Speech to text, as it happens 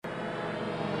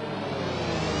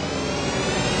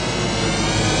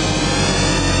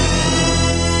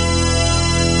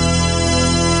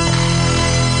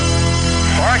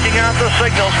the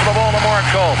signals for the Baltimore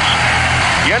Colts.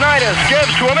 Unitas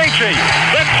gives to Amici.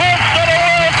 The Colts are the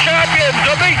world champions.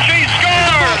 Amici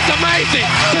scores. It's amazing,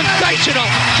 sensational,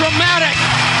 dramatic,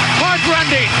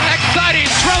 heart-rending, exciting,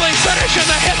 thrilling finish in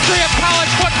the history of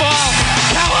college football.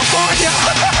 California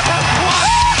has won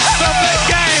the big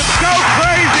game. Go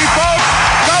crazy, folks.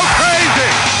 Go crazy.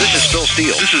 This is Phil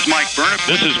Steele. This is Mike Burnham.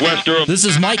 This is Wes Durham. This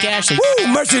is Mike Ashley. Woo,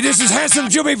 mercy, this is handsome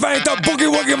Jimmy Van, the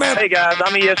Boogie Woogie Man. Hey guys,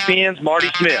 I'm ESPN's Marty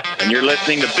Smith, and you're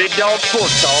listening to Big Dog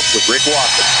Sports Talk with Rick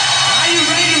Watson. Are you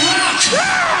ready to rock?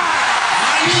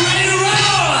 Are you ready to roll?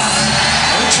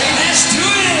 Okay, let's do it.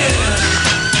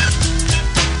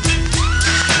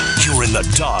 You're in the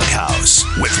Doghouse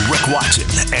with Rick Watson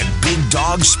and Big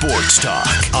Dog Sports Talk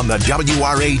on the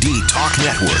WRAD Talk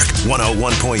Network,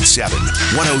 101.7,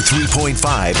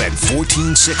 103.5, and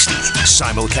 1460.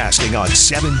 Simulcasting on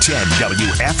 710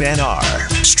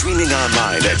 WFNR. Streaming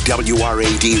online at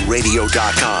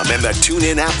WRADradio.com and the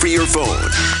TuneIn app for your phone.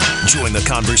 Join the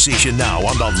conversation now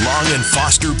on the Long and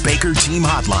Foster Baker Team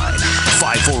Hotline,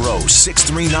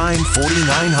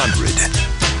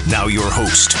 540-639-4900. Now your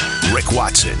host, Rick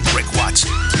Watson. Rick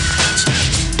Watson.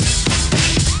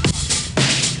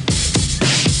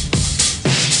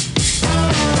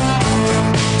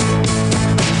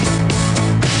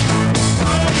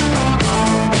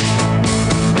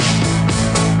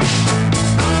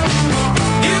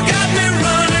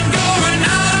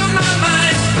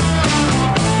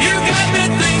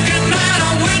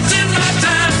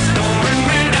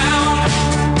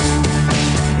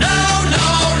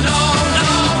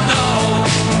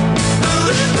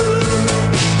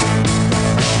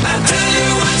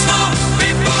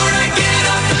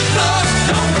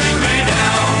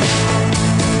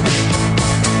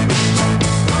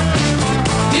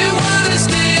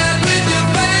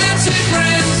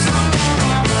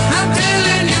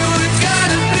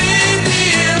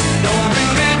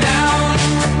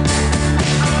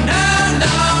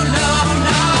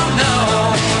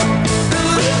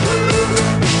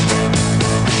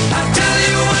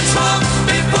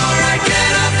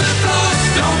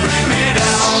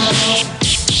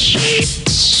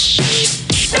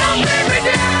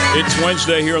 It's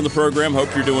Wednesday here on the program.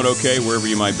 Hope you're doing okay wherever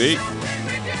you might be.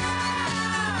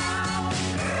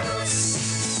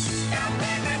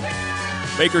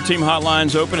 Baker Team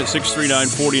Hotline's open at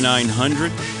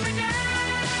 639-4900.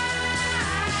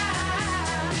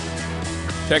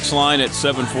 Text line at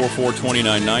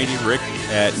 744-2990. Rick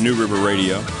at New River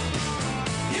Radio.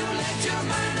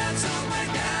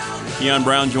 Keon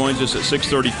Brown joins us at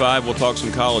 6:35. We'll talk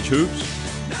some college hoops.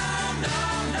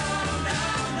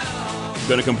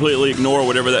 Going to completely ignore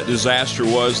whatever that disaster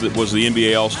was that was the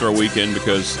NBA All-Star Weekend,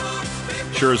 because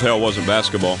sure as hell wasn't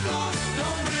basketball.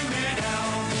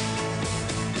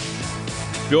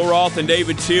 Bill Roth and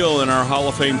David Teal in our Hall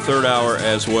of Fame third hour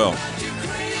as well.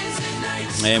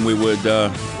 And we would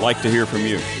like to hear from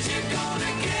you.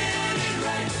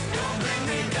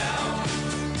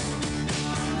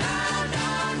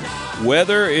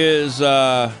 Weather is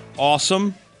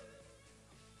awesome.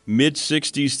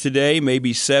 Mid-60s today,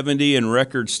 maybe 70 and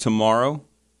records tomorrow.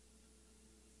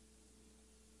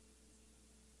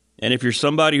 And if you're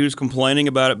somebody who's complaining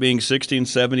about it being 60 and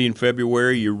 70 in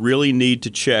February, you really need to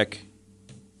check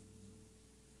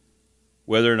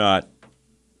whether or not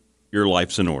your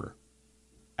life's in order.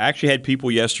 I actually had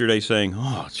people yesterday saying,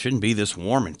 oh, it shouldn't be this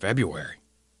warm in February.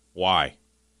 Why?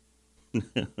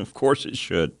 Of course it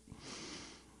should.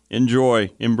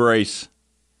 Enjoy, embrace.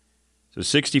 So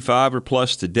 65 or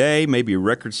plus today, maybe a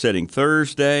record-setting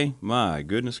Thursday. My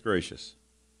goodness gracious.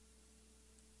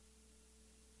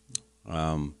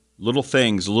 Little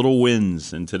things, little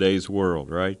wins in today's world,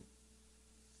 right?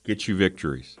 Get you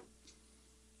victories.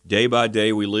 Day by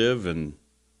day we live, and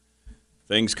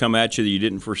things come at you that you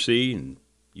didn't foresee, and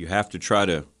you have to try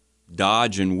to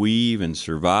dodge and weave and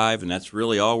survive, and that's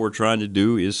really all we're trying to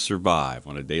do is survive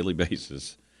on a daily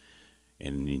basis.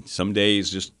 And some days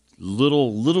just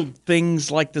little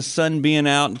things like the sun being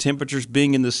out and temperatures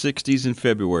being in the 60s in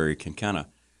February can kind of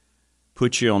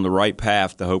put you on the right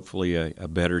path to hopefully a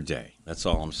better day. That's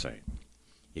all I'm saying.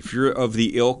 If you're of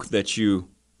the ilk that you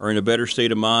are in a better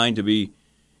state of mind to be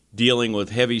dealing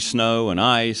with heavy snow and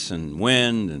ice and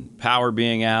wind and power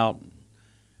being out,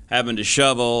 having to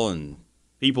shovel and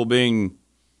people being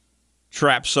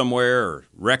trapped somewhere or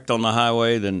wrecked on the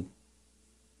highway, then,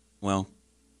 well,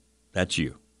 that's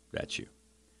you. That's you.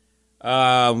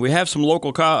 We have some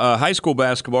local high school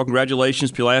basketball.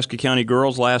 Congratulations, Pulaski County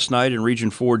girls last night in Region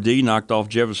 4D knocked off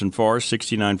Jefferson Forest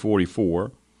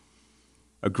 69-44.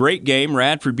 A great game.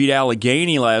 Radford beat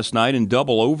Allegheny last night in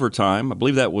double overtime. I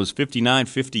believe that was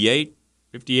 59-58,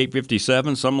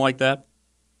 58-57, something like that.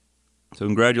 So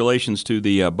congratulations to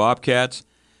the Bobcats.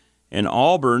 And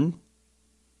Auburn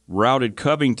routed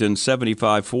Covington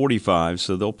 75-45,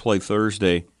 so they'll play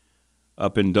Thursday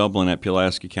up in Dublin at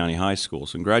Pulaski County High School.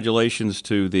 So congratulations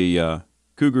to the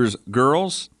Cougars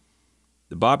girls,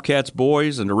 the Bobcats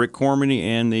boys, and the Rick Cormany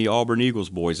and the Auburn Eagles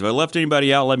boys. If I left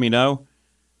anybody out, let me know.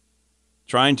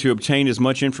 Trying to obtain as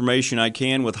much information I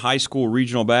can with high school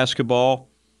regional basketball.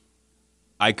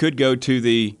 I could go to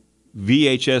the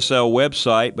VHSL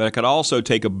website, but I could also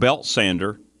take a belt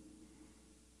sander,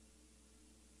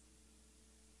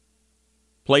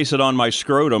 place it on my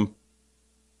scrotum,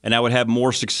 and I would have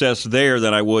more success there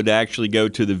than I would to actually go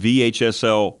to the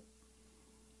VHSL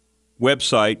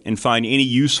website and find any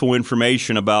useful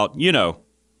information about, the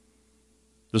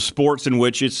sports in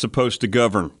which it's supposed to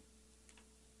govern.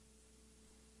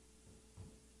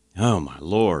 Oh, my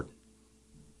Lord.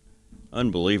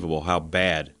 Unbelievable how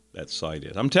bad that site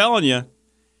is. I'm telling you,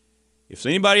 if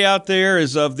anybody out there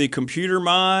is of the computer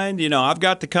mind, I've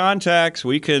got the contacts.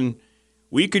 We could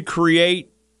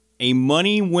create a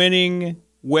money-winning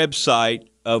website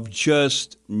of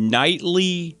just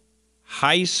nightly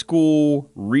high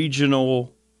school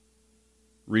regional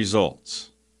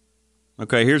results.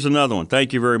 Okay, here's another one.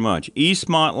 Thank you very much.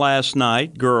 Eastmont last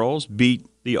night, girls beat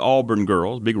the Auburn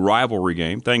girls. Big rivalry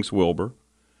game. Thanks, Wilbur.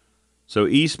 So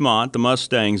Eastmont, the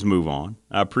Mustangs move on.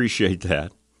 I appreciate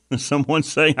that.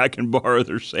 Someone's saying I can borrow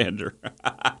their sander.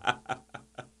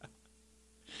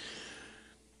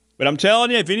 But I'm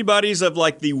telling you, if anybody's of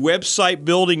like the website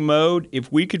building mode,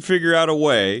 if we could figure out a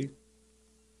way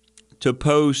to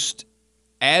post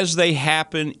as they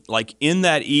happen, like in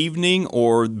that evening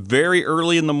or very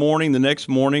early in the morning, the next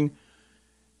morning,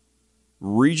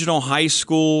 regional high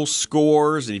school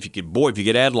scores, and if you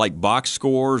could add like box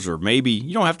scores, or maybe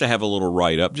you don't have to have a little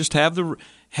write-up, just have the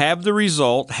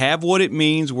result, have what it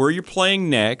means, where you're playing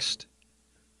next,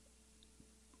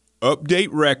 update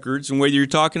records, and whether you're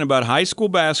talking about high school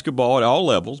basketball at all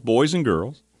levels, boys and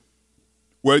girls,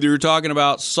 whether you're talking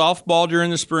about softball during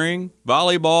the spring,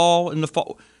 volleyball in the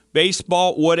fall,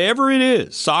 baseball, whatever it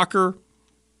is, soccer,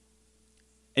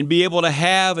 and be able to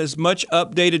have as much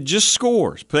updated just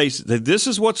scores. This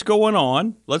is what's going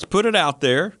on. Let's put it out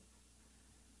there.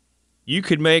 You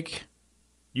could make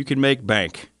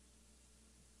bank.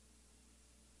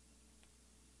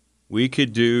 We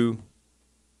could make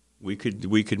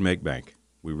bank.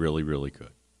 We really, really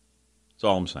could. That's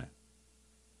all I'm saying.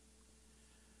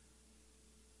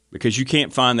 Because you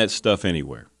can't find that stuff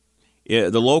anywhere.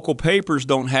 The local papers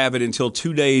don't have it until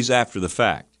 2 days after the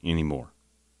fact anymore.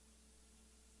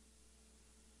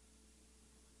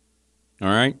 All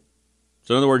right?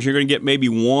 So in other words, you're going to get maybe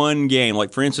one game.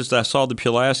 Like, for instance, I saw the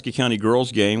Pulaski County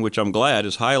girls game, which I'm glad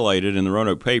is highlighted in the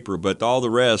Roanoke paper, but all the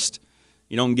rest,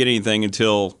 you don't get anything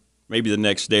until maybe the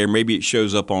next day, or maybe it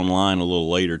shows up online a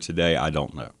little later today. I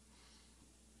don't know.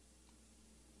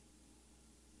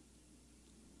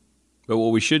 But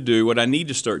what we should do, what I need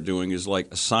to start doing is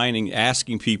like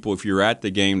asking people if you're at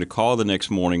the game to call the next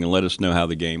morning and let us know how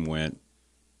the game went,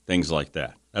 things like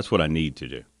that. That's what I need to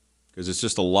do. Because it's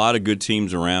just a lot of good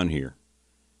teams around here.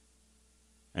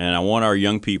 And I want our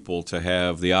young people to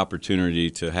have the opportunity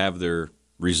to have their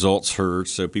results heard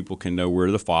so people can know where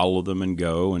to follow them and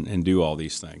go and do all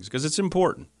these things. Because it's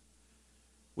important.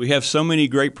 We have so many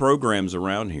great programs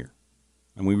around here.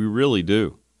 I mean, we really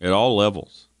do, at all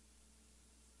levels.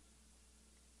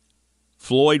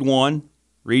 Floyd won.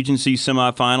 Regency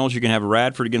semifinals. You can have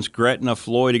Radford against Gretna,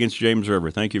 Floyd against James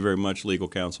River. Thank you very much, legal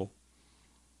counsel.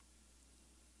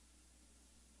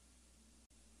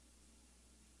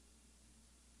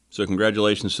 So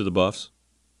congratulations to the Buffs.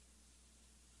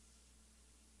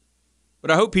 But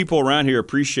I hope people around here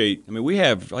appreciate, we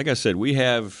have, like I said, you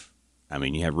have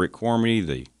Rick Cormany,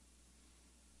 the,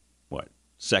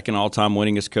 second all-time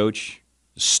winningest coach,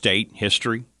 state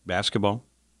history, basketball.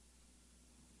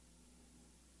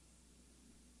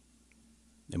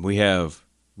 And we have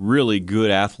really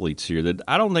good athletes here that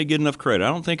I don't think get enough credit. I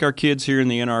don't think our kids here in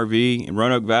the NRV and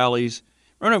Roanoke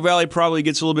Valley probably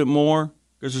gets a little bit more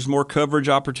because there's more coverage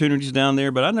opportunities down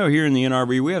there. But I know here in the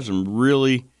NRV we have some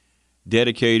really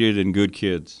dedicated and good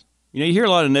kids. You hear a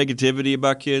lot of negativity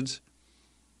about kids,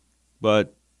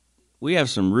 but we have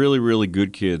some really, really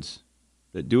good kids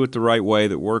that do it the right way,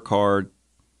 that work hard,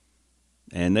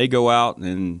 and they go out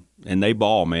and they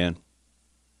ball, man.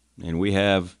 And we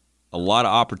have a lot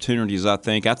of opportunities, I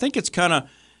think. I think it's kind of,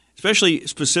 especially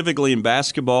specifically in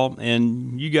basketball,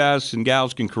 and you guys and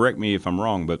gals can correct me if I'm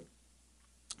wrong, but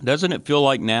doesn't it feel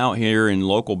like now here in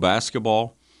local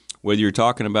basketball, whether you're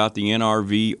talking about the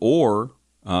NRV or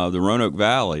the Roanoke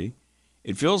Valley,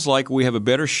 it feels like we have a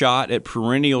better shot at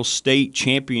perennial state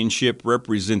championship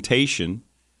representation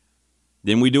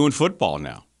than we do in football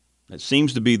now. That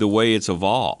seems to be the way it's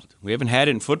evolved. We haven't had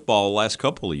it in football the last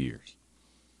couple of years.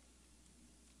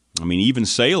 I mean, even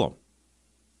Salem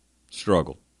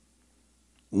struggled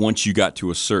once you got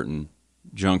to a certain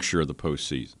juncture of the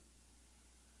postseason.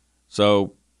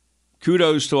 So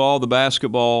kudos to all the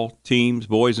basketball teams,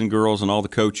 boys and girls, and all the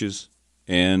coaches,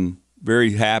 and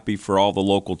very happy for all the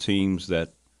local teams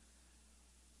that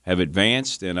have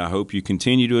advanced, and I hope you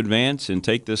continue to advance and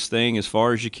take this thing as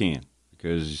far as you can,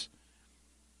 because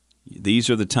these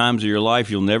are the times of your life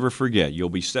you'll never forget. You'll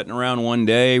be sitting around one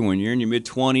day when you're in your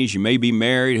mid-20s. You may be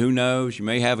married. Who knows? You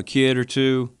may have a kid or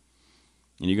two.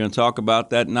 And you're going to talk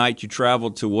about that night you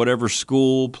traveled to whatever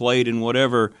school, played in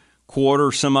whatever quarter,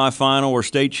 semifinal, or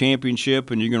state championship,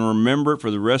 and you're going to remember it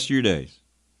for the rest of your days.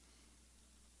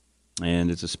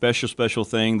 And it's a special, special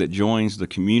thing that joins the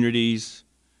communities.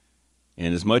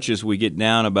 And as much as we get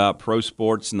down about pro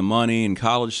sports and the money and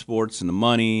college sports and the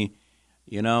money,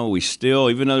 you know, we still,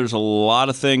 even though there's a lot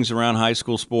of things around high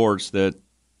school sports that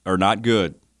are not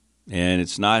good, and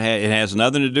it's not, it has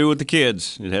nothing to do with the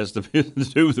kids. It has to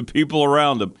do with the people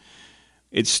around them.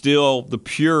 It's still the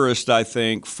purest, I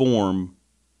think, form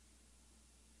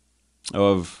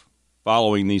of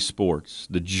following these sports.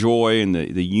 The joy and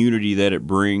the unity that it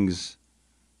brings,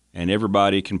 and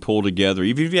everybody can pull together.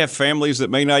 Even if you have families that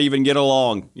may not even get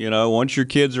along, you know, once your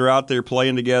kids are out there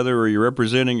playing together or you're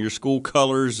representing your school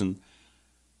colors, and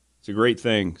it's a great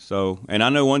thing. So, and I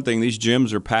know one thing, these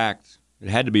gyms are packed. It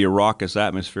had to be a raucous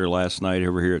atmosphere last night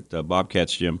over here at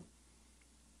Bobcats Gym.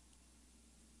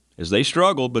 As they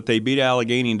struggled, but they beat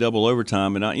Allegheny in double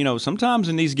overtime. And, you know, sometimes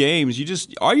in these games,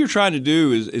 all you're trying to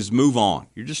do is move on.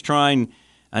 You're just trying,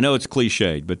 I know it's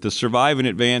cliched, but to survive and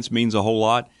advance means a whole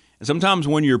lot. And sometimes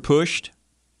when you're pushed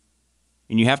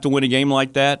and you have to win a game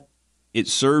like that, it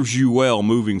serves you well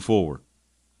moving forward.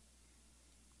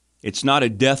 It's not a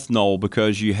death knell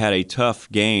because you had a tough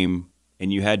game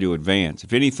and you had to advance.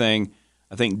 If anything,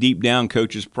 I think deep down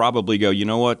coaches probably go, you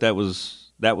know what, that was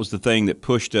the thing that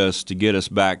pushed us to get us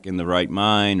back in the right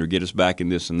mind or get us back in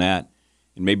this and that.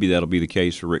 And maybe that'll be the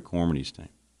case for Rick Cormidy's team.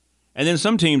 And then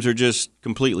some teams are just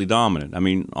completely dominant. I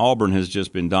mean, Auburn has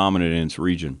just been dominant in its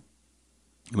region.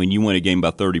 I mean, you win a game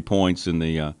by 30 points in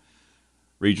the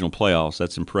regional playoffs.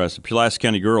 That's impressive. Pulaski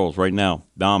County girls right now,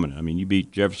 dominant. I mean, you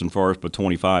beat Jefferson Forest by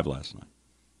 25 last night.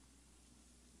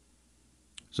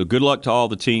 So good luck to all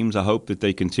the teams. I hope that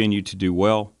they continue to do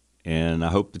well. And I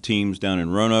hope the teams down in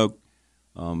Roanoke,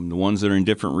 the ones that are in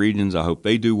different regions, I hope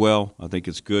they do well. I think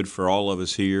it's good for all of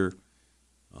us here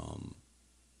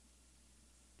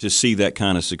to see that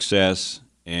kind of success,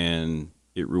 and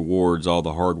it rewards all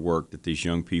the hard work that these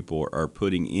young people are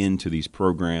putting into these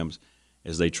programs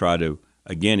as they try to,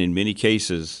 again, in many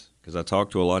cases, because I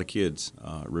talk to a lot of kids,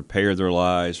 repair their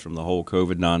lives from the whole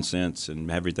COVID nonsense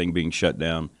and everything being shut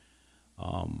down.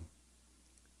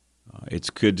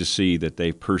 It's good to see that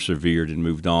they've persevered and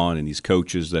moved on, and these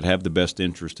coaches that have the best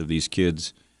interest of these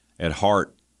kids at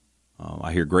heart.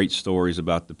 I hear great stories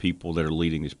about the people that are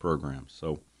leading these programs.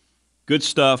 So good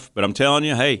stuff, but I'm telling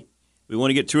you, hey, we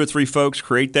want to get 2 or 3 folks,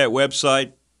 create that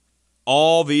website,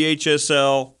 all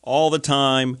VHSL, all the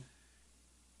time.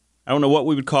 I don't know what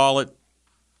we would call it.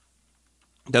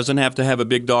 It doesn't have to have a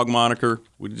big dog moniker.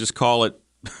 We'd just call it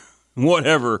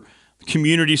whatever,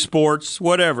 community sports,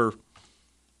 whatever.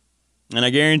 And I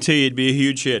guarantee it'd be a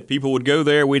huge hit. People would go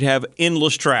there. We'd have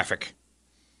endless traffic.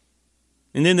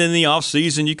 And then in the off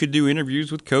season, you could do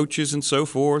interviews with coaches and so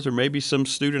forth, or maybe some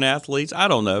student athletes. I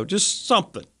don't know, just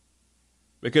something.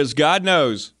 Because God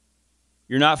knows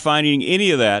you're not finding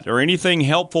any of that or anything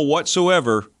helpful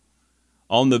whatsoever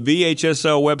on the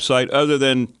VHSL website other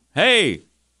than, hey,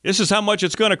 this is how much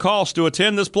it's going to cost to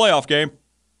attend this playoff game.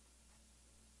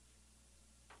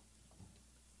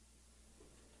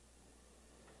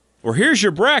 Or here's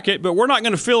your bracket, but we're not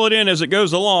going to fill it in as it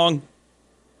goes along.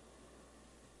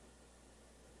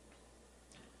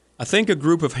 I think a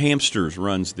group of hamsters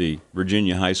runs the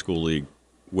Virginia High School League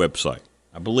website.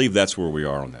 I believe that's where we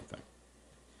are on that thing.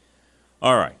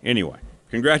 All right, anyway,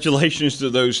 congratulations to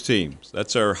those teams.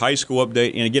 That's our high school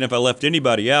update. And again, if I left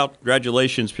anybody out,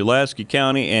 congratulations Pulaski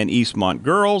County and Eastmont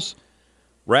girls,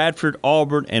 Radford,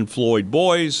 Auburn, and Floyd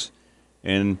boys.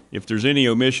 And if there's any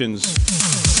omissions,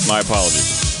 my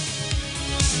apologies.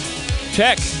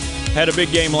 Tech had a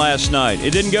big game last night.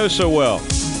 It didn't go so well.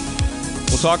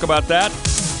 We'll talk about that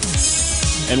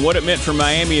and what it meant for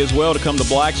Miami as well to come to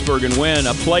Blacksburg and win,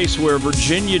 a place where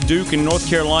Virginia, Duke, and North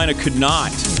Carolina could not.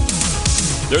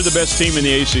 They're the best team in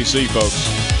the ACC, folks.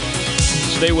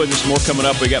 Stay with us. More coming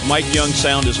up. We got Mike Young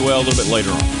sound as well a little bit later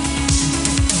on.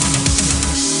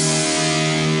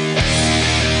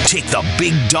 take the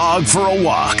big dog for a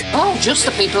walk. Oh, just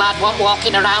the people I'd want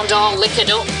walking around all liquored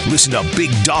up. Listen to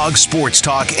Big Dog Sports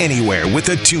Talk anywhere with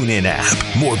the TuneIn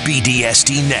app. More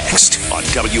BDST next on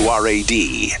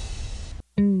WRAD.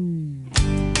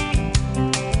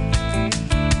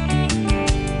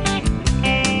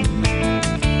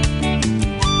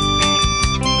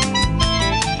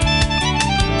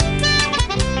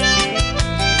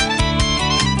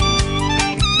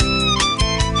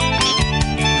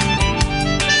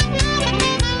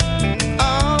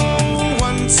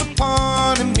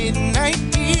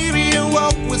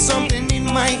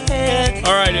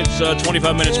 All right, it's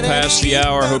 25 minutes past the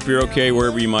hour. Hope you're okay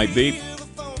wherever you might be.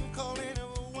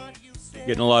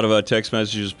 Getting a lot of text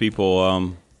messages,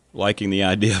 people liking the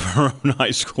idea of our own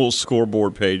high school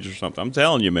scoreboard page or something. I'm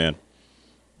telling you, man,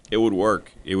 it would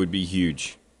work. It would be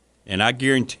huge. And I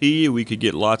guarantee you we could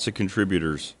get lots of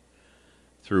contributors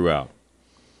throughout.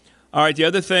 All right, the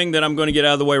other thing that I'm going to get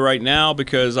out of the way right now,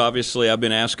 because obviously I've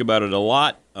been asked about it a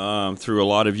lot through a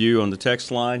lot of you on the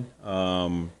text line.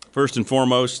 First and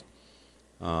foremost,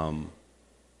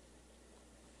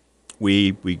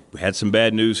 we had some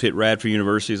bad news hit Radford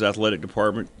University's athletic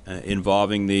department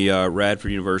involving the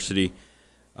Radford University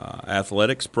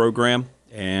athletics program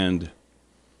and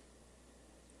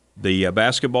the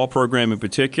basketball program in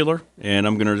particular. And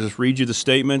I'm going to just read you the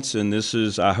statements, and this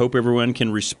is, I hope everyone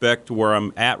can respect where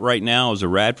I'm at right now as a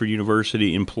Radford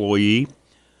University employee.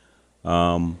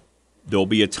 There'll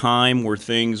be a time where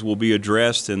things will be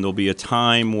addressed, and there'll be a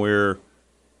time where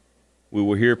we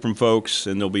will hear from folks,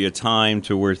 and there'll be a time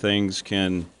to where things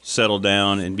can settle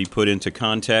down and be put into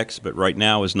context. But right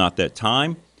now is not that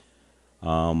time.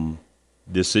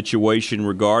 This situation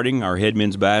regarding our head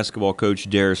men's basketball coach,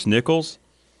 Darius Nichols,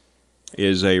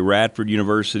 is a Radford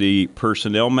University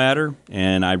personnel matter,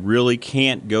 and I really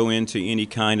can't go into any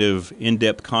kind of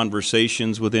in-depth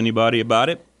conversations with anybody about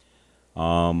it.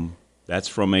 That's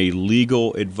from a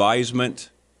legal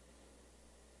advisement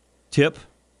tip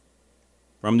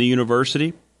from the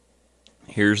university.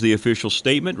 Here's the official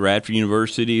statement. Radford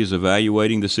University is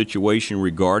evaluating the situation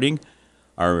regarding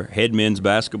our head men's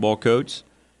basketball coach.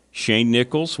 Shane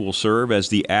Nichols will serve as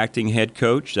the acting head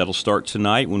coach. That'll start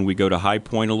tonight when we go to High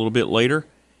Point a little bit later.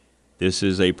 This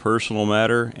is a personal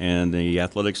matter, and the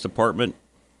athletics department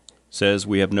says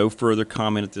we have no further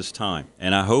comment at this time.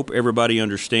 And I hope everybody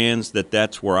understands that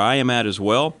that's where I am at as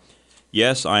well.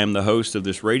 Yes, I am the host of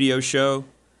this radio show,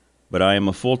 but I am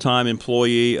a full-time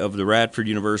employee of the Radford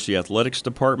University Athletics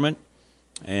Department,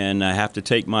 and I have to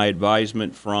take my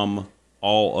advisement from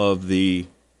all of the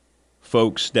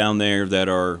folks down there that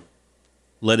are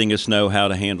letting us know how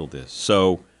to handle this.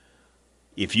 So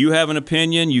if you have an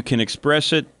opinion, you can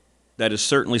express it. That is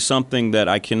certainly something that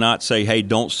I cannot say, hey,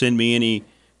 don't send me any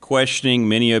questioning.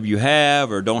 Many of you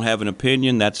have or don't have an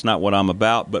opinion. That's not what I'm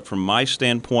about. But from my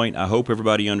standpoint, I hope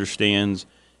everybody understands,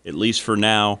 at least for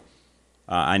now,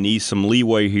 I need some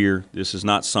leeway here. This is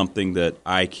not something that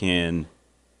I can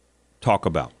talk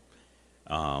about.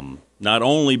 Not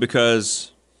only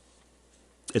because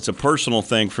it's a personal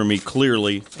thing for me,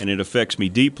 clearly, and it affects me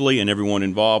deeply and everyone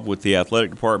involved with the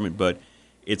athletic department, but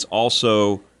it's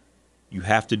also you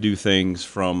have to do things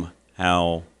from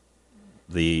how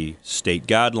the state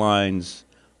guidelines,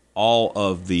 all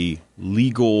of the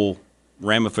legal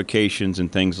ramifications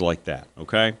and things like that,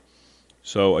 okay?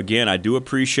 So, again, I do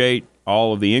appreciate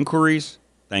all of the inquiries.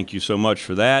 Thank you so much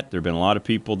for that. There have been a lot of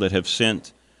people that have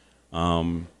sent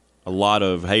a lot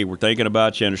of, hey, we're thinking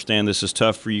about you, understand this is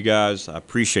tough for you guys. I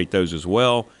appreciate those as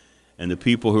well. And the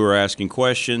people who are asking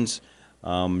questions,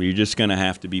 you're just going to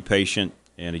have to be patient.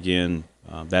 And, again,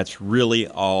 that's really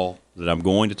all that I'm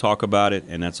going to talk about it,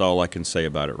 and that's all I can say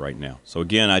about it right now. So,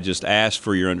 again, I just ask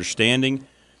for your understanding.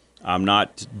 I'm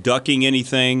not ducking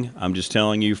anything. I'm just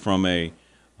telling you from a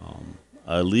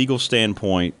legal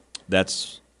standpoint,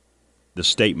 that's the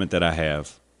statement that I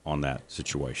have on that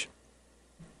situation.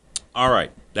 All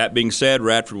right. That being said,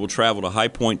 Radford will travel to High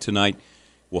Point tonight.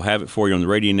 We'll have it for you on the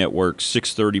radio network.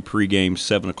 6:30 pregame,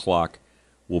 7 o'clock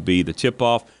will be the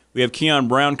tip-off. We have Keon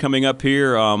Brown coming up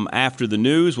here after the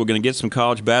news. We're going to get some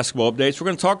college basketball updates. We're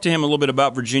going to talk to him a little bit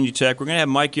about Virginia Tech. We're going to have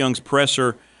Mike Young's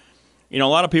presser. You know, a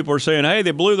lot of people are saying, hey,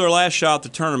 they blew their last shot at the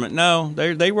tournament. No,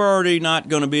 they were already not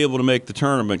going to be able to make the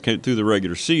tournament through the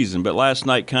regular season. But last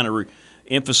night kind of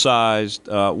emphasized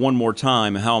one more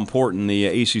time how important the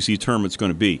ACC tournament's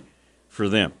going to be for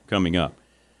them coming up.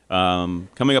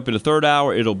 Coming up in the third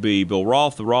hour, it'll be Bill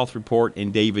Roth, the Roth Report,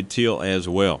 and David Teal as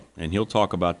well. And he'll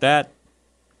talk about that.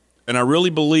 And I really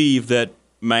believe that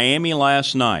Miami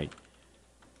last night,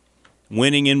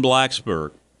 winning in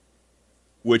Blacksburg,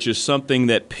 which is something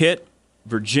that Pitt,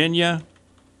 Virginia,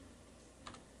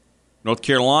 North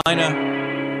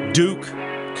Carolina, Duke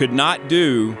could not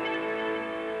do.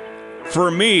 For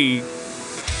me,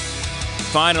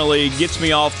 finally gets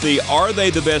me off the are they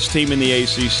the best team in the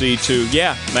ACC to,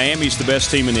 yeah, Miami's the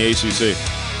best team in the ACC.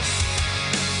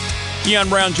 Keon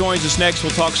Brown joins us next.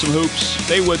 We'll talk some hoops.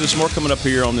 Stay with us. More coming up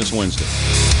here on this Wednesday.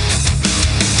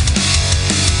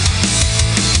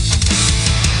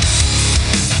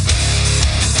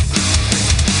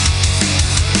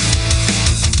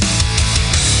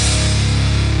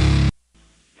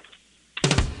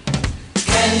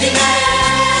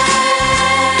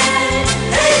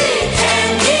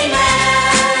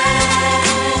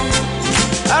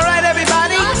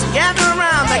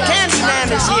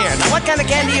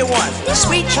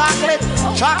 Sweet chocolate,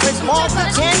 chocolate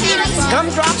malted candy,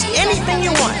 gumdrops, anything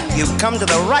you want. You've come to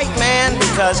the right man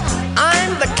because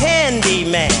I'm the candy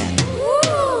man.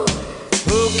 Ooh.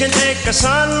 Who can take a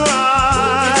sunrise,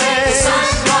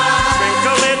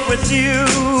 sprinkle it with you,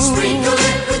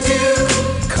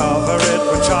 cover it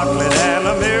with chocolate and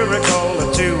a miracle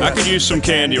or two. I could use some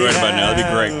candy right about now. That'd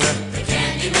be great. The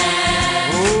candy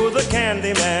man. Ooh, the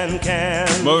candy man can.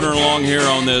 Motoring along here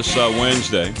on this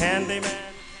Wednesday. Candy man.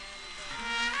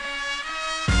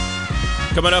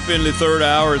 Coming up in the third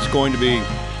hour, it's going to be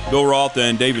Bill Roth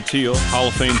and David Teal, Hall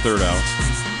of Fame third hour.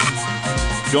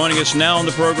 Joining us now on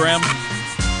the program,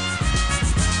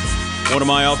 one of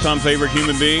my all-time favorite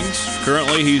human beings.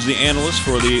 Currently, he's the analyst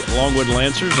for the Longwood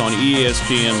Lancers on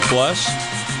ESPN+.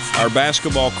 Our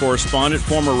basketball correspondent,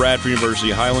 former Radford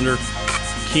University Highlander,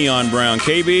 Keon Brown.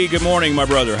 KB, good morning, my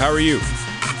brother. How are you?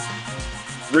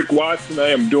 Rick Watson, I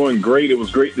am doing great. It was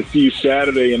great to see you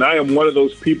Saturday, and I am one of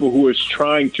those people who is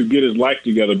trying to get his life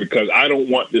together because I don't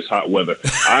want this hot weather.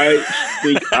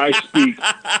 I speak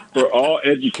for all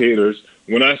educators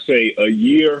when I say a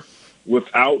year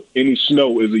without any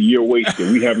snow is a year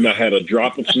wasted. We have not had a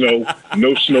drop of snow,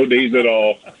 no snow days at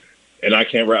all, and I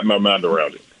can't wrap my mind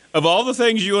around it. Of all the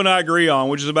things you and I agree on,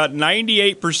 which is about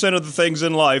 98% of the things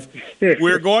in life,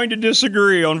 we're going to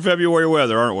disagree on February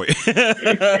weather, aren't we?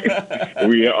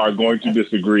 We are going to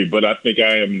disagree, but I think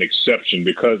I am an exception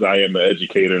because I am an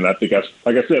educator, and I think,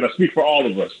 like I said, I speak for all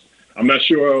of us. I'm not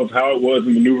sure of how it was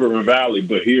in the New River Valley,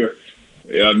 but here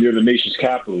near the nation's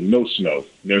capital, no snow.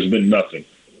 There's been nothing.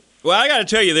 Well, I got to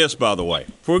tell you this, by the way,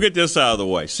 before we get this out of the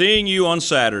way. Seeing you on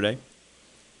Saturday,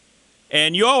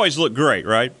 and you always look great,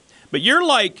 right? But you're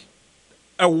like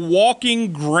a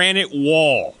walking granite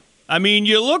wall. I mean,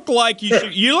 you look like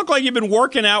you look like you've been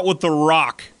working out with The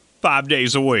Rock 5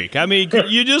 days a week. I mean,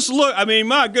 you just look. I mean,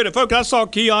 my goodness, folks. I saw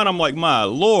Keon. I'm like, my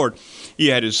Lord. He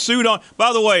had his suit on.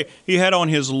 By the way, he had on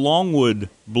his Longwood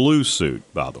blue suit.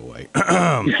 By the way,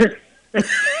 I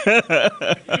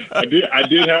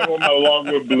did have on my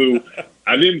Longwood blue.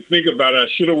 I didn't think about it. I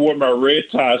should have worn my red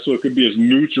tie so it could be as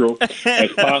neutral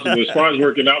as possible. As far as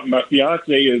working out, my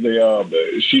fiance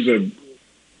is she's a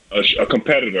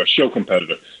competitor, a show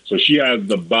competitor. So she has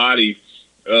the body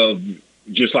of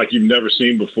just like you've never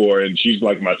seen before, and she's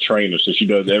like my trainer. So she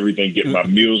does everything, get my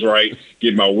meals right,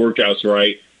 get my workouts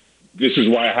right. This is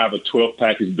why I have a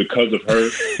 12-pack is because of her,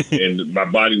 and my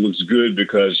body looks good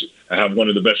because I have one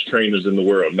of the best trainers in the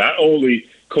world. Not only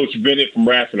Coach Bennett from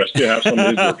Radford, I still have some of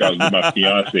his workouts, but my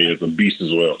fiance is a beast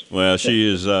as well. Well, she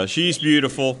is. She's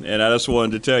beautiful, and I just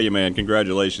wanted to tell you, man,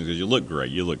 congratulations because you look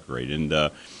great. You look great, and I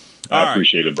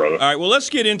appreciate it, brother. All right, well, let's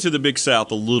get into the Big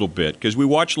South a little bit because we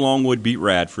watched Longwood beat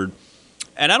Radford,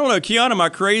 and I don't know, Keon, am I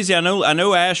crazy? I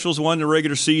know Asheville's won the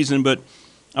regular season, but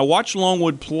I watched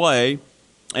Longwood play.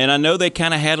 And I know they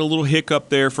kind of had a little hiccup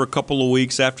there for a couple of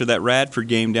weeks after that Radford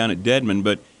game down at Dedmon,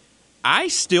 but I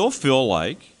still feel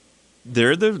like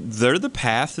they're the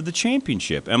path to the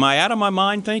championship. Am I out of my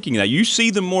mind thinking that? You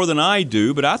see them more than I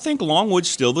do, but I think Longwood's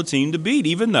still the team to beat,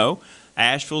 even though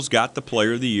Asheville's got the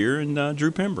Player of the Year and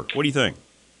Drew Pember. What do you think?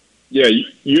 Yeah,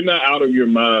 you're not out of your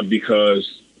mind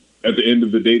because at the end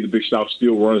of the day, the Big South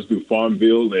still runs through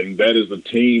Farmville, and that is a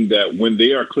team that when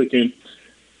they are clicking,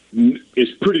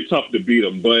 it's pretty tough to beat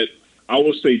them. But I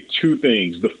will say two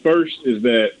things. The first is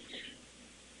that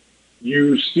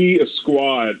you see a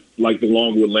squad like the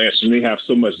Longwood Lancers, and they have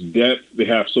so much depth, they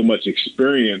have so much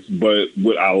experience, but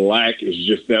what I lack is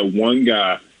just that one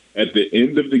guy at the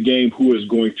end of the game who is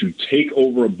going to take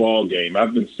over a ball game.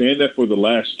 I've been saying that for the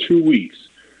last 2 weeks.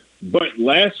 But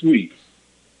last week,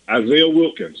 Isaiah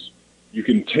Wilkins, you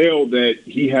can tell that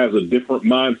he has a different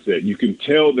mindset. You can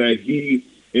tell that he,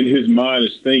 in his mind,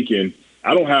 is thinking,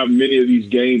 I don't have many of these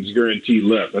games guaranteed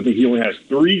left. I think he only has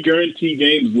 3 guaranteed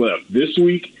games left this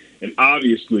week, and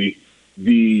obviously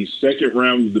the second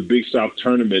round of the Big South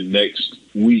tournament next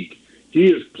week.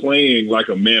 He is playing like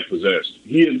a man possessed.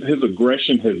 His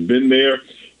aggression has been there.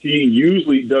 he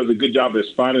usually does a good job at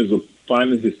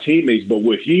finding his teammates, but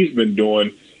what he's been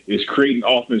doing is creating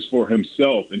offense for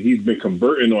himself, and he's been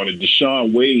converting on it.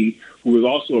 Deshaun Wade, who is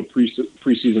also a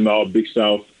preseason All-Big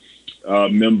South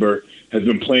member, has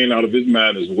been playing out of his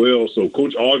mind as well. So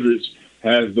Coach Aldridge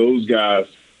has those guys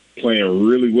playing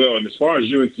really well. And as far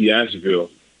as UNC Asheville,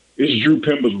 it's Drew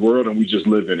Pember's world, and we just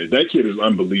live in it. That kid is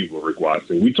unbelievable, Rick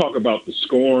Watson. We talk about the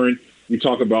scoring, we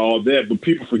talk about all that, but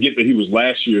people forget that he was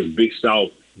last year's Big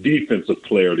South Defensive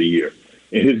Player of the Year.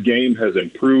 And his game has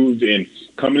improved. And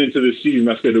coming into this season,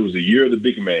 I said it was the year of the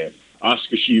big man.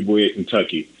 Oscar Tshiebwe at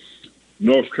Kentucky,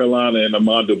 North Carolina and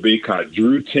Armando Bacot,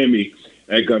 Drew Timme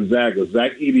at Gonzaga,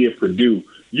 Zach Edey at Purdue.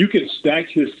 You can stack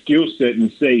his skill set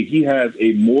and say he has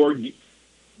a more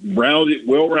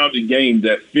well-rounded game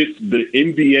that fits the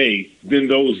NBA than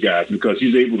those guys because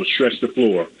he's able to stretch the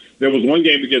floor. There was one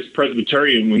game against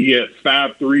Presbyterian when he had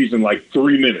 5 threes in like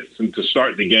 3 minutes and to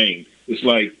start the game. It's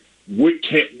like, what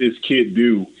can this kid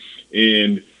do?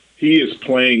 And he is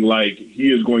playing like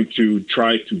he is going to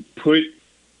try to put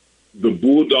the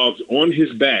Bulldogs on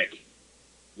his back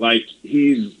like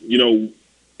he's,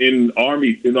 in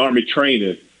Army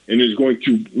training, and is going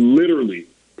to literally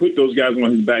put those guys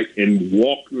on his back and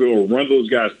walk or run those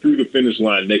guys through the finish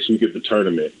line next week at the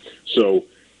tournament. So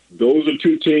those are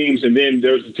two teams. And then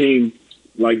there's a team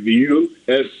like the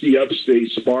USC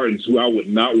Upstate Spartans, who I would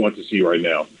not want to see right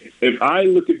now. If I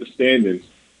look at the standings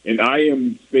and I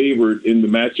am favored in the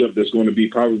matchup that's going to be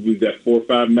probably that 4-5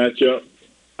 matchup,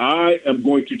 I am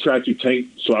going to try to tank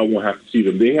so I won't have to see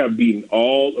them. They have beaten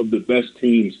all of the best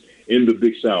teams in the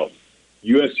Big South.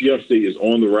 USC Upstate is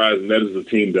on the rise, and that is a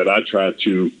team that I try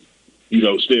to,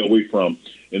 stay away from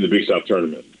in the Big South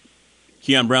tournament.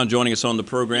 Keon Brown joining us on the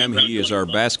program. He is our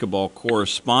basketball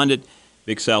correspondent.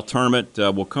 Big South Tournament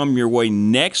will come your way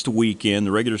next weekend.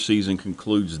 The regular season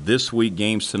concludes this week,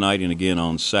 games tonight and again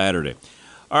on Saturday.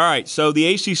 All right, so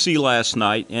the ACC last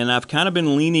night, and I've kind of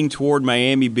been leaning toward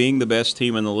Miami being the best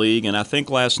team in the league, and I think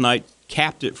last night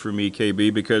capped it for me,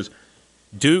 KB, because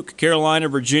Duke, Carolina,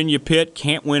 Virginia, Pitt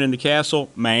can't win in the Castle.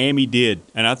 Miami did.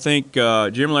 And I think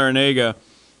Jim Larrañaga,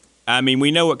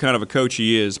 we know what kind of a coach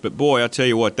he is, but, boy, I'll tell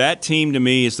you what, that team to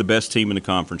me is the best team in the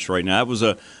conference right now. It was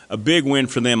a big win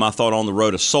for them, I thought, on the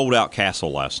road, a sold-out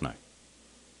Castle last night.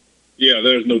 Yeah,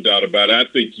 there's no doubt about it.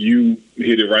 I think you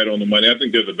hit it right on the money. I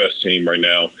think they're the best team right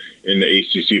now in the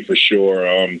ACC for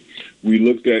sure.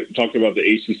 We talked about the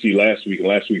ACC last week, and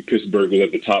last week Pittsburgh was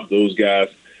at the top. Those guys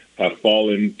have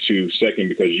fallen to second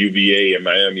because UVA and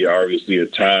Miami obviously are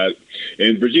tied.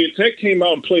 And Virginia Tech came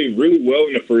out and played really well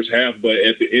in the first half, but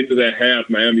at the end of that half,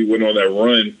 Miami went on that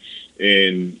run,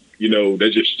 and,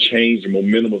 that just changed the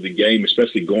momentum of the game,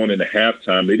 especially going into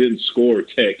halftime. They didn't score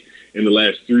Tech in the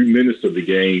last 3 minutes of the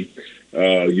game.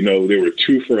 They were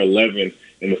 2 for 11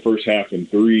 in the first half in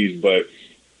threes, but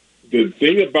the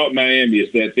thing about Miami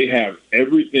is that they have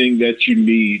everything that you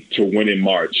need to win in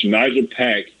March. Nigel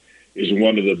Pack is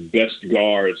one of the best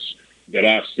guards that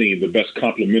I've seen, the best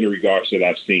complementary guards that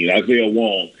I've seen. Isaiah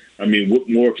Wong, what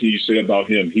more can you say about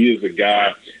him? He is a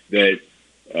guy that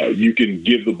you can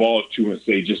give the ball to and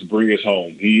say, just bring us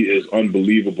home. He is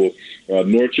unbelievable.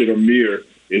 Norchad Amir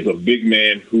is a big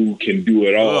man who can do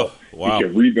it all. Oh, wow. He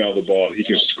can rebound the ball. He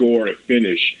can score and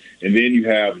finish. And then you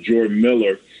have Jordan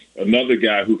Miller, another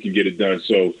guy who can get it done.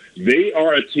 So they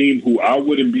are a team who I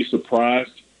wouldn't be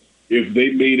surprised if they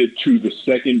made it to the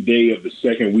second day of the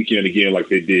second weekend again like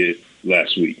they did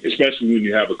last week, especially when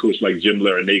you have a coach like Jim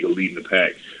Larrañaga leading the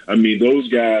pack. Those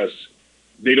guys,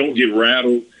 they don't get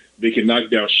rattled. They can knock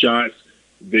down shots.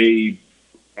 They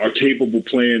are capable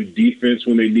playing defense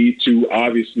when they need to.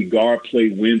 Obviously, guard play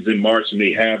wins in March, and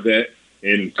they have that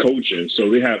in coaching.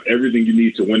 So they have everything you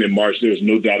need to win in March. There's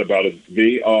no doubt about it.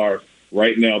 They are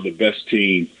right now the best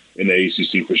team in the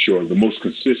ACC for sure. The most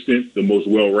consistent, the most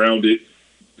well-rounded,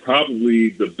 probably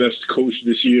the best coach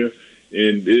this year.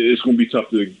 And it's going to be tough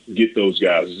to get those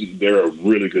guys. They're a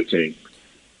really good team.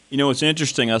 It's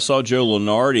interesting. I saw Joe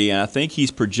Lunardi, and I think he's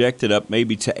projected up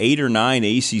maybe to 8 or 9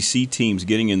 ACC teams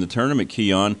getting in the tournament,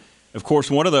 Keon. Of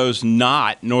course, one of those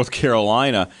not North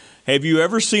Carolina. Have you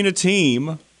ever seen a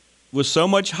team with so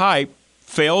much hype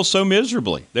fail so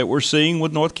miserably that we're seeing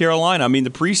with North Carolina? The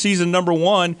preseason number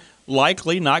one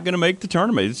likely not going to make the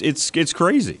tournament. It's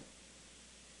crazy.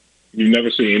 You've never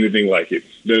seen anything like it.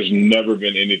 There's never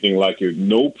been anything like it.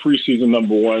 No preseason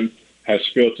number one has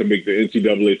failed to make the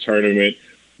NCAA tournament.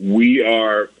 We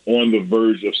are on the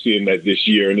verge of seeing that this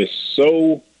year. And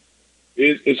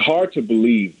it's hard to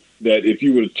believe that if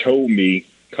you would have told me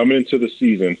coming into the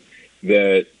season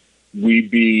that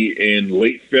we'd be in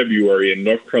late February and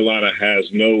North Carolina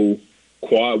has no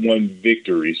quad one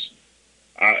victories,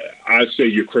 I say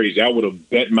you're crazy. I would have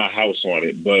bet my house on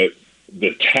it. But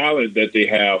the talent that they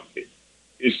have,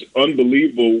 it's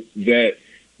unbelievable that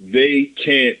they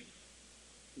can't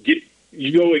get.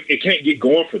 It can't get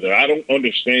going for them. I don't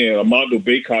understand. Armando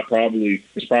Bacot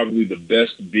is probably the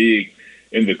best big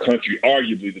in the country,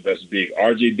 arguably the best big.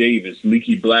 R.J. Davis,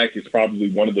 Leaky Black is probably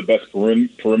one of the best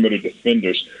perimeter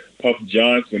defenders. Puff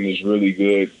Johnson is really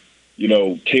good.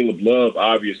 Caleb Love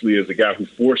obviously is a guy who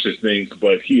forces things,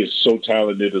 but he is so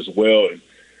talented as well. And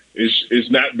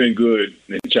it's not been good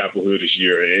in Chapel Hill this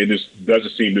year, and it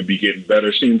doesn't seem to be getting better.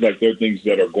 It seems like there are things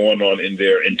that are going on in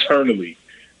there internally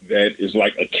that is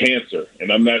like a cancer,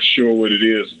 and I'm not sure what it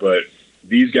is, but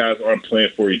these guys aren't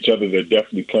playing for each other. They're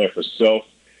definitely playing for self,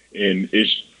 and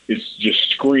it's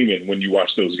just screaming when you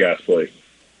watch those guys play.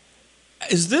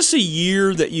 Is this a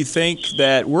year that you think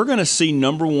that we're going to see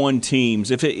number one teams,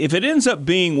 if it ends up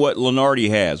being what Lunardi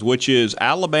has, which is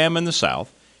Alabama in the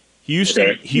South,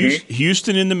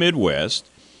 Houston in the Midwest,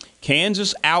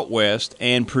 Kansas out west,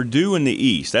 and Purdue in the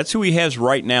East. That's who he has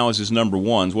right now as his number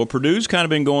ones. Well, Purdue's kind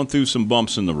of been going through some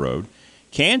bumps in the road.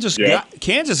 Kansas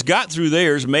got through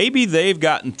theirs. Maybe they've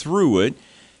gotten through it.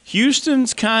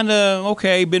 Houston's kind of,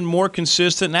 been more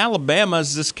consistent. And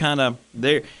Alabama's just kind of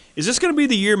there. Is this going to be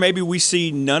the year maybe we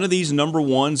see none of these number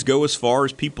ones go as far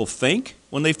as people think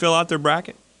when they fill out their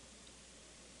bracket?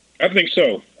 I think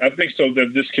so.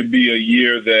 That this could be a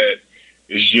year that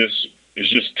is just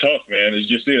tough, man. It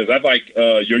just is. I'd like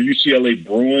your UCLA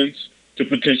Bruins to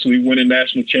potentially win a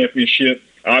national championship.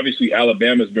 Obviously,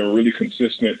 Alabama's been really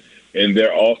consistent, and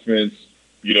their offense,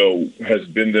 has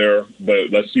been there. But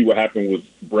let's see what happened with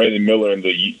Brandon Miller and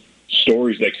the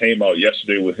stories that came out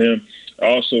yesterday with him. I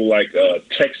also like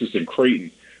Texas and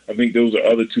Creighton. I think those are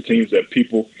other two teams that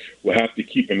people will have to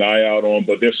keep an eye out on.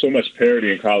 But there's so much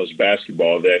parity in college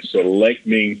basketball that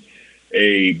selecting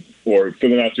or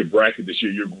filling out your bracket this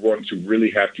year, you're going to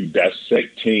really have to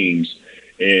dissect teams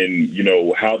and,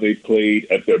 how they played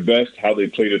at their best, how they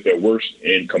played at their worst,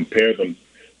 and compare them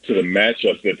to the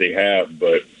matchups that they have.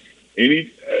 But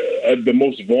the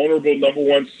most vulnerable number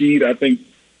one seed, I think,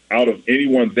 out of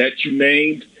anyone that you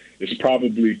named, is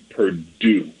probably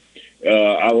Purdue.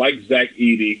 I like Zach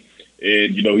Edey,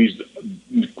 and, he's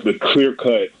the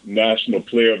clear-cut national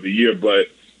player of the year, but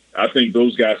I think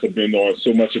those guys have been on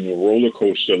so much of a roller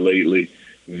coaster lately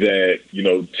that,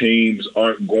 teams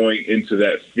aren't going into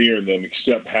that fear in them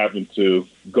except having to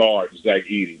guard Zach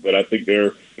Edey. But I think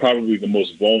they're probably the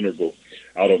most vulnerable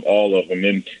out of all of them.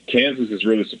 And Kansas has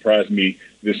really surprised me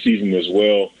this season as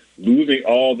well. Losing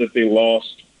all that they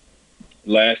lost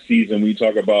last season, we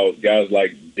talk about guys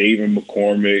like David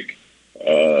McCormick,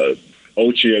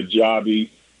 Ochai Agbaji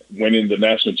winning the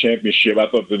national championship. I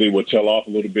thought that they would tail off a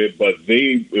little bit, but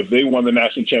if they won the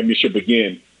national championship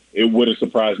again, it wouldn't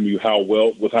surprise me how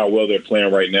well they're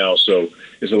playing right now. So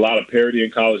there's a lot of parity in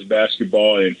college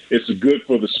basketball, and it's good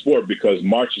for the sport because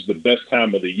March is the best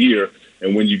time of the year.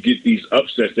 And when you get these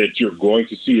upsets that you're going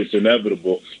to see, it's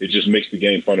inevitable. It just makes the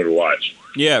game funner to watch.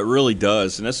 Yeah, it really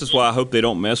does, and this is why I hope they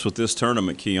don't mess with this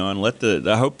tournament, Keon.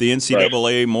 I hope the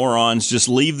NCAA morons just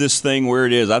leave this thing where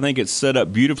it is. I think it's set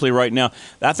up beautifully right now.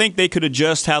 I think they could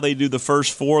adjust how they do the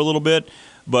first four a little bit,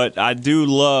 but I do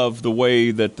love the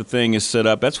way that the thing is set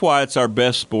up. That's why it's our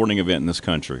best sporting event in this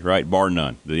country, right? Bar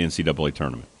none, the NCAA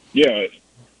tournament. Yeah,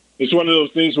 it's one of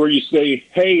those things where you say,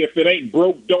 hey, if it ain't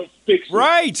broke, don't fix it.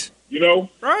 Right.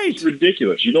 Right. It's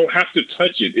ridiculous. You don't have to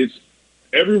touch it.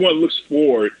 Everyone looks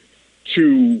forward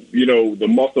to, the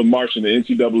month of March in the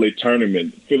NCAA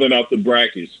tournament, filling out the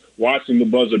brackets, watching the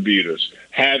buzzer beaters,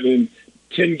 having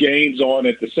 10 games on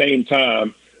at the same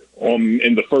time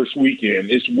in the first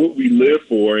weekend. It's what we live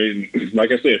for. And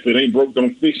like I said, if it ain't broke,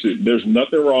 don't fix it. There's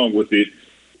nothing wrong with it.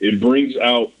 It brings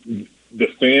out the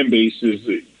fan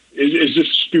bases. It's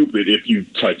just stupid if you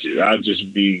touch it. I'd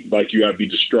just be like you. I'd be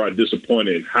distraught,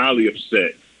 disappointed, and highly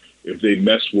upset if they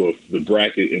mess with the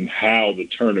bracket and how the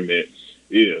tournament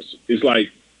is. It's like,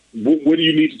 what do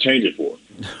you need to change it for?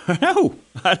 No,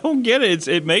 I don't get it.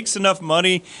 It makes enough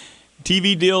money.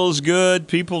 TV deal is good.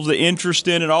 People's interest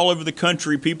in it all over the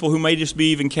country. People who may just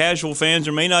be even casual fans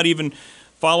or may not even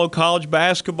follow college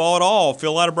basketball at all.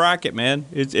 Fill out a bracket, man.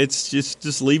 It's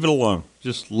just leave it alone.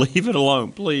 Just leave it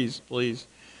alone, please.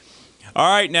 All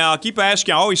right, now I keep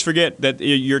asking. I always forget that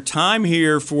your time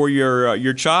here for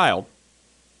your child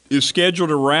is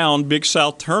scheduled around Big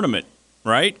South Tournament,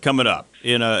 right? Coming up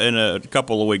in a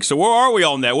couple of weeks. So where are we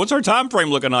on that? What's our time frame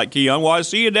looking like, Keon? Well, I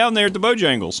see you down there at the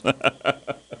Bojangles.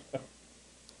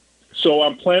 So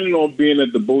I'm planning on being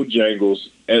at the Bojangles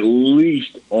at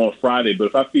least on Friday. But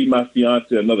if I feed my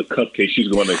fiance another cupcake, she's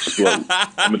going to explode.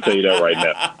 I'm going to tell you that right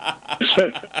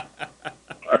now.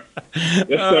 That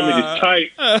stomach is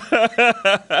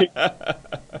tight.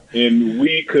 And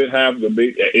we could have the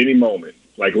baby at any moment,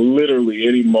 like literally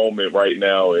any moment right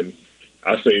now. And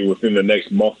I say within the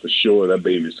next month for sure, that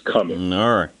baby's coming.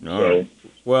 All right.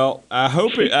 Well, I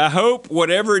hope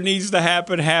whatever needs to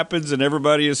happen happens and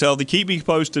everybody is healthy. Keep me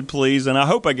posted, please. And I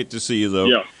hope I get to see you,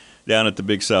 though, down at the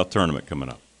Big South tournament coming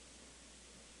up.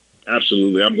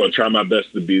 Absolutely. I'm going to try my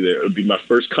best to be there. It'll be my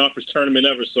first conference tournament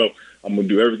ever, so I'm going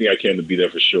to do everything I can to be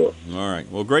there for sure. All right.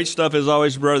 Well, great stuff as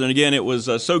always, brother. And, again, it was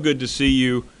so good to see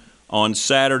you on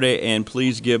Saturday. And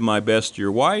please give my best to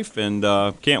your wife. And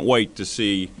can't wait to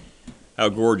see how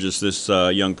gorgeous this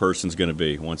young person's going to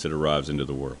be once it arrives into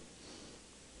the world.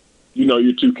 You know,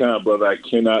 you're too kind, brother. I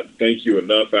cannot thank you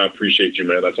enough. I appreciate you,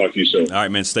 man. I'll talk to you soon. All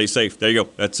right, man. Stay safe. There you go.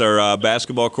 That's our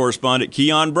basketball correspondent,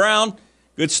 Keon Brown.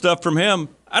 Good stuff from him.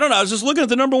 I don't know. I was just looking at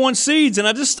the number one seeds, and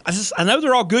I know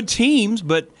they're all good teams,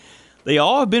 but they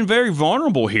all have been very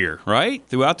vulnerable here, right,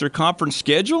 throughout their conference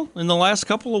schedule in the last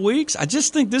couple of weeks. I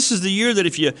just think this is the year that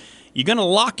if you're going to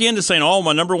lock into saying, oh,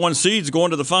 my number one seed's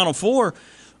going to the Final Four,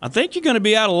 I think you're going to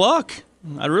be out of luck.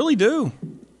 I really do.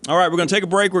 All right, we're going to take a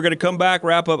break. We're going to come back,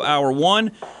 wrap up hour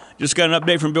one. Just got an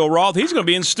update from Bill Roth. He's going to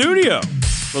be in studio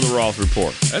for the Roth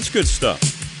Report. That's good stuff.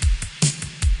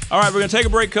 All right, we're going to take a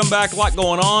break, come back. A lot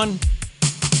going on.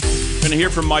 Going to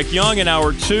hear from Mike Young in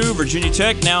hour two. Virginia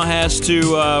Tech now has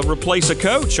to replace a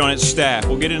coach on its staff.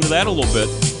 We'll get into that a little bit.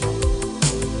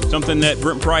 Something that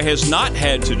Brent Pry has not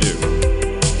had to do.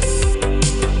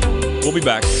 We'll be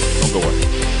back. Don't go away.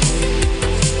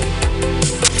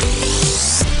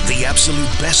 The absolute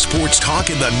best sports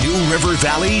talk in the New River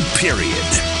Valley, period.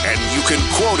 And you can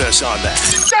quote us on that.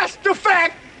 That's the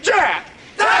fact, Jack!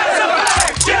 That's the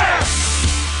fact, Jack!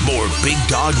 More Big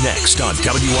Dog next on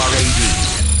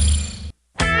WRAD.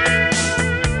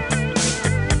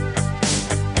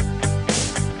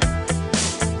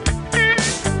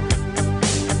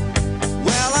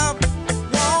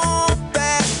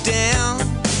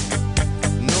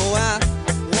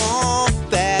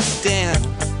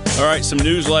 All right, some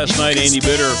news last night. Andy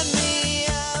Bitter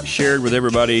shared with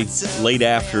everybody late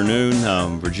afternoon.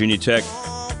 Virginia Tech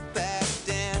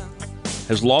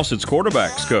has lost its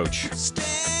quarterbacks coach.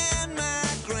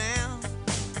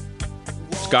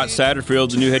 Scott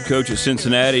Satterfield, the new head coach at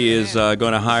Cincinnati, is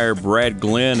going to hire Brad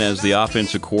Glenn as the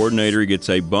offensive coordinator. He gets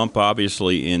a bump,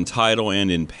 obviously, in title and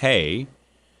in pay.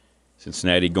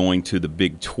 Cincinnati going to the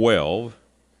Big 12.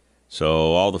 So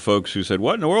all the folks who said,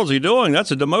 what in the world is he doing?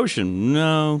 That's a demotion.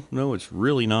 No, it's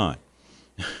really not.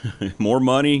 More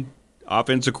money,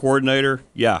 offensive coordinator,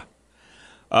 yeah.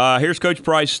 Here's Coach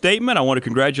Pry's statement. I want to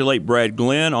congratulate Brad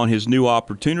Glenn on his new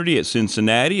opportunity at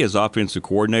Cincinnati as offensive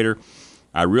coordinator.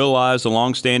 I realize the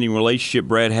long-standing relationship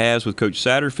Brad has with Coach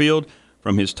Satterfield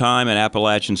from his time at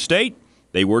Appalachian State.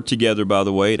 They worked together, by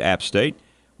the way, at App State.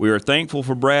 We are thankful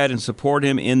for Brad and support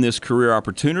him in this career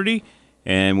opportunity,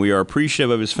 and we are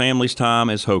appreciative of his family's time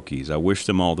as Hokies. I wish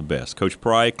them all the best. Coach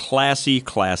Pry, classy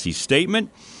statement.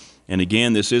 And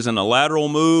again, this isn't a lateral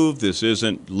move. This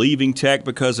isn't leaving Tech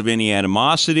because of any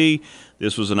animosity.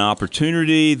 This was an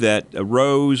opportunity that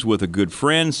arose with a good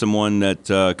friend, someone that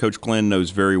Coach Glenn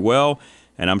knows very well.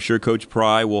 And I'm sure Coach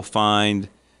Pry will find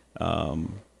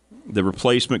the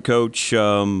replacement coach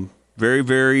very,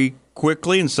 very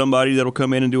quickly, and somebody that will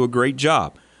come in and do a great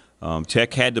job.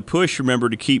 Tech had to push, remember,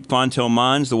 to keep Fontel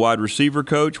Mines, the wide receiver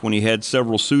coach, when he had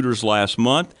several suitors last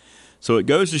month. So it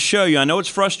goes to show you, I know it's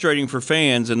frustrating for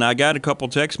fans, and I got a couple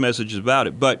text messages about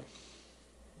it, but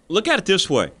look at it this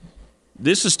way.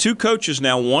 This is two coaches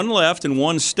now, one left and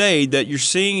one stayed, that you're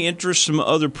seeing interest from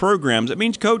other programs. That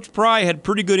means Coach Pry had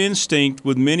pretty good instinct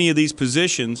with many of these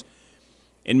positions,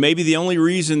 and maybe the only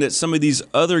reason that some of these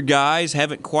other guys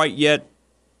haven't quite yet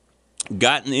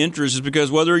gotten interest is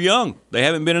because, well, they're young. They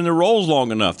haven't been in their roles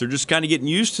long enough. They're just kind of getting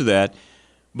used to that.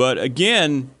 But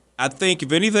again, I think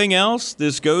if anything else,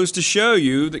 this goes to show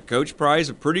you that Coach Pry has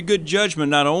a pretty good judgment,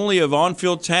 not only of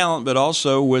on-field talent, but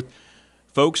also with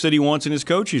folks that he wants in his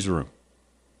coach's room.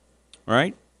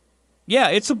 Right? Yeah,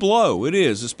 it's a blow. It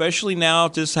is, especially now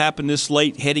if this happened this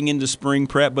late heading into spring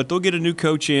prep. But they'll get a new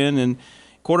coach in, and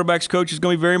quarterback's coach is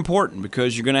going to be very important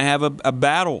because you're going to have a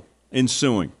battle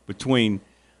ensuing between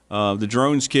the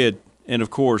Drones kid and, of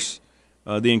course,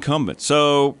 the incumbent.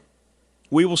 So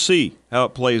we will see how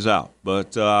it plays out.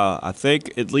 But I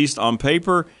think, at least on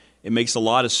paper, it makes a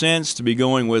lot of sense to be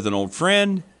going with an old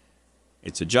friend.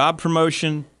 It's a job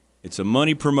promotion. It's a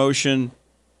money promotion.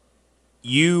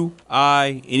 You,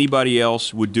 I, anybody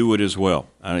else would do it as well.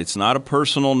 It's not a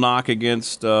personal knock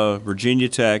against Virginia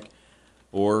Tech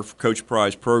or Coach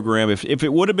Pry's program. If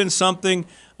it would have been something,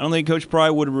 I don't think Coach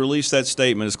Pry would have released that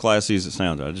statement as classy as it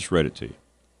sounded. I just read it to you.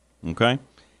 Okay?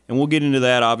 And we'll get into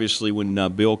that, obviously, when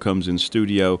Bill comes in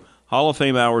studio. Hall of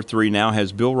Fame Hour 3 now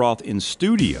has Bill Roth in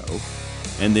studio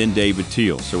and then David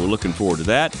Teal. So we're looking forward to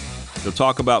that. He'll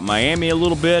talk about Miami a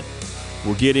little bit.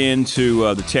 We'll get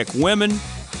into the Tech women.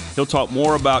 He'll talk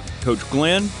more about Coach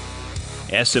Glenn,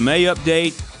 SMA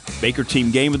update, Baker Team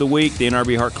Game of the Week, the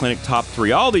NRB Heart Clinic Top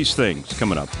 3. All these things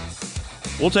coming up.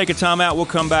 We'll take a timeout. We'll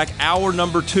come back. Hour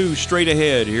number 2 straight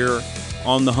ahead here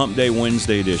on the Hump Day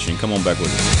Wednesday edition. Come on back with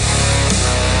us.